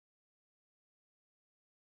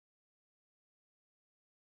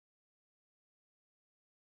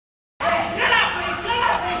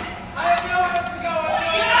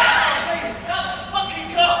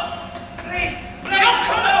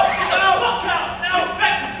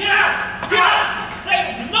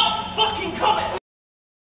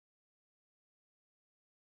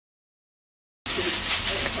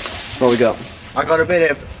we got? I got a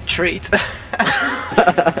bit of treat. It's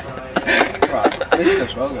crap. This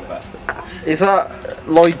stuff's well good, but. Is that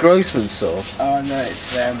Lloyd Grossman's sauce? Oh no,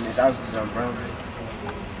 it's Asda's on brown.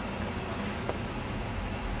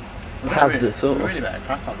 Hazardous sauce. We really better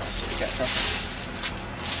crack on this to get cracking.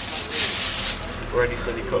 Already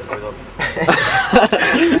sunny cooked with them.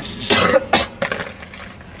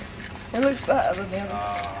 It looks better than the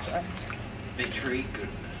other. Big treat goodness.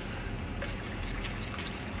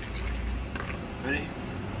 Ready?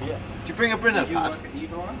 Yeah. Do you bring a Brenner pad?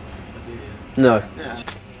 No. Yeah.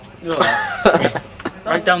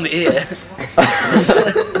 Right down the ear.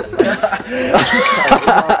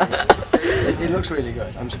 It looks really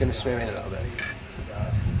good. I'm just going to swim in a little bit.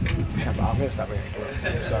 I'm going to start bringing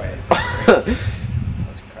it. Sorry.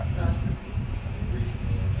 That's crap.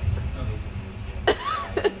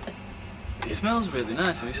 It smells really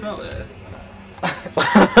nice. Have you smelled it?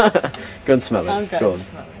 Go and smell it. Go on.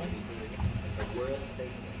 Smell it.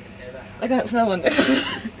 I can't smell it.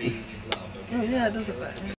 Oh yeah, it does a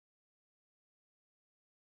bit.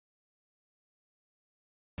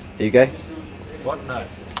 You go? What? No.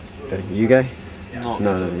 Okay, you go? No.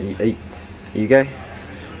 No, you go?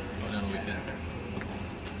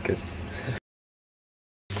 Good.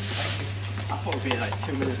 I thought it would be like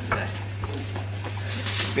 2 minutes today.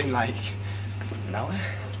 It's been like an hour.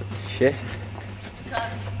 Shit.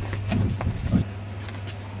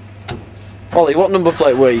 Ollie, what number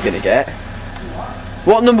plate were you gonna get?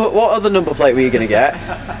 What other number plate were you gonna get?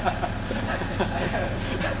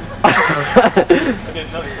 I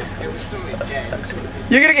didn't notice it. It was something gay.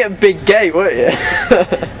 You're gonna get a big gate, weren't you?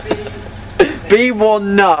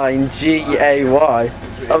 B19GAY.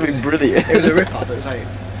 That'd be brilliant. It was a rip-off. It was like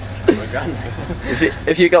 $100,000.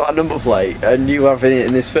 If you got a number plate and you having it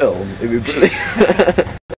in this film, it'd be brilliant.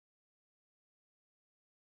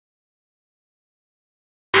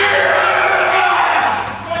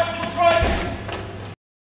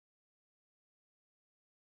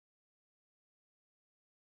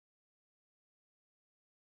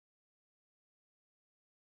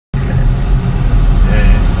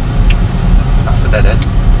 That's a dead end.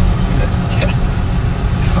 Is it? Yeah.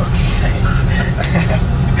 Fuck's sake.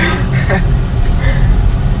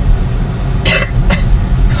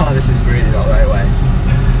 Oh, this is really not the right way.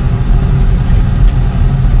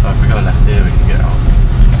 Oh, if we go left here, we can get out.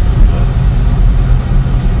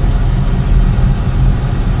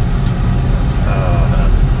 No,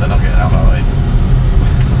 they're not getting out that way.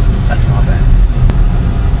 That's not bad.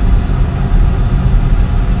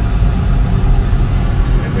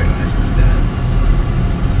 Very nice to sit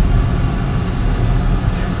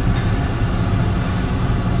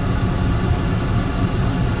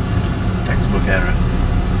Textbook error.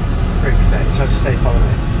 Frick's sake. Should I just say follow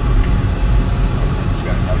me? To be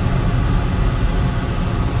honest,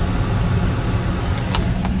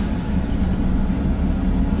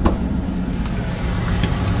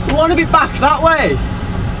 we want to be back that way!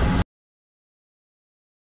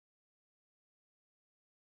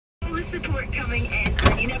 Support coming in,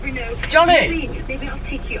 and you never know. Johnny! Maybe I'll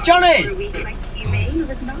take you Johnny! for a week like you may.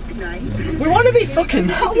 That's not nice. We want to be fucking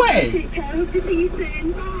that way! Take care. Hope to see you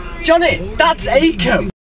soon. Bye. Johnny, that's Acomb!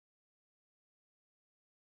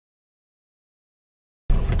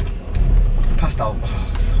 Past Al. Oh,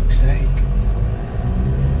 fuck's sake.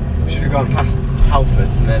 Should have gone past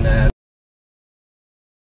Halfords and then.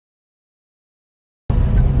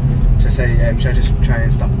 Should I just try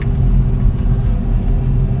and stop?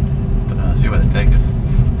 Don't know, see where they take us.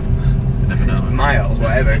 You never know. Miles,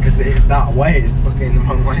 whatever, because it's that way, it's fucking the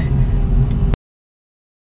wrong way.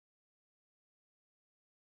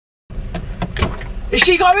 Has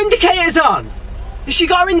she got her indicators on? Has she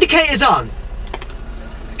got her indicators on?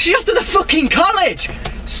 She's off to the fucking college!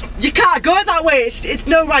 You can't go that way, it's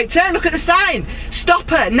no right turn, look at the sign!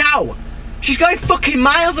 Stop her, now! She's going fucking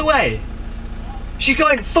miles away! She's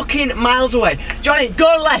going fucking miles away. Johnny,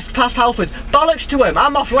 go left past Halfords. Bollocks to him,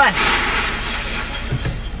 I'm off left.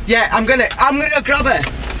 Yeah, I'm gonna go grab her.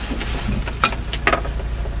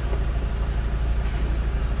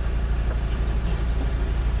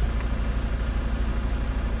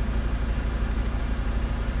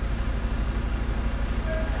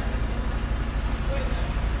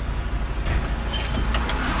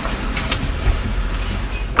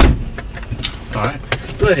 Alright.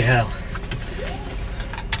 Bloody hell.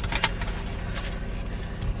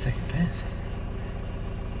 Taking piss.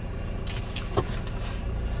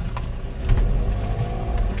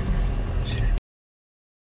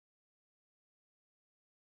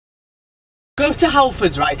 Go to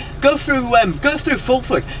Halfords, right? Go through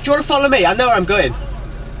Fulford. Do you want to follow me? I know where I'm going.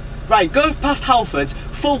 Right, go past Halfords,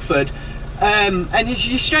 Fulford, And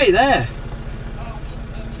you're straight there.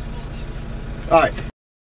 Alright.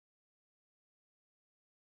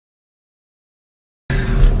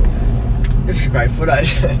 This is great fun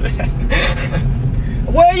actually.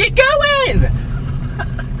 Where are you going?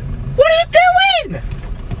 What are you doing?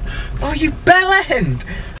 Oh, you bellend!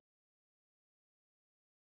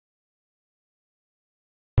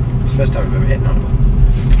 It's the first time I've ever hit an animal.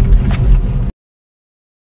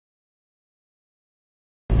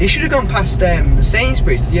 You should have gone past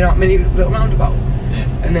Sainsbury's, you know that mini little roundabout? Yeah.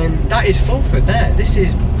 And then that is Fulford there. This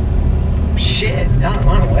is shit. I don't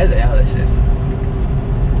know where the hell this is.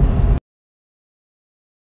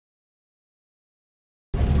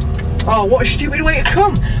 Oh, what a stupid way to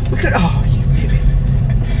come! We could. Oh, you baby.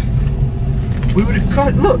 We would have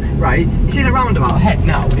got. Look, right, it's in a roundabout ahead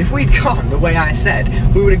now. If we'd gone the way I said,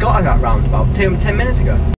 we would have got to that roundabout 10 minutes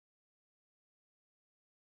ago.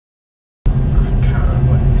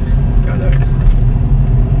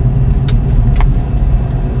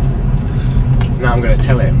 Now I'm going to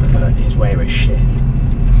tell him that his way was shit.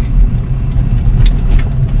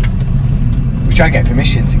 We tried to get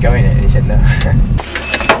permission to go in it and he said no.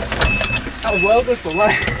 That was well good for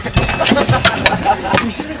mine.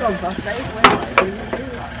 You should have gone past that way.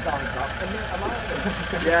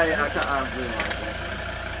 Yeah, I can't really like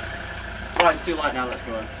it. Right, it's too light now, let's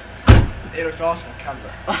go on. It looked awesome on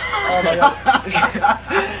camera. Oh my god.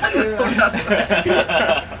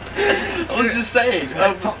 I was just saying.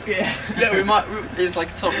 Top Gear. Yeah, we might. It's like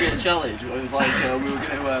a Top Gear challenge. It was like we were going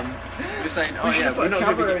to. We were saying, oh yeah, we're not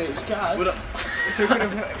going to be. in each car. We're not, So we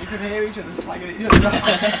could hear each other slagging each other off.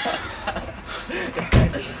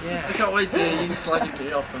 I can't wait to hear you slagging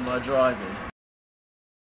me off when I'm driving.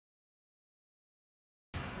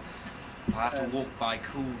 I have to walk by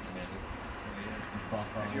cool to me.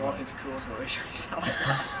 If you want into course, what show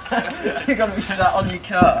yourself? You're going to be sat on your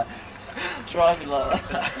car driving like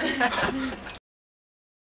that.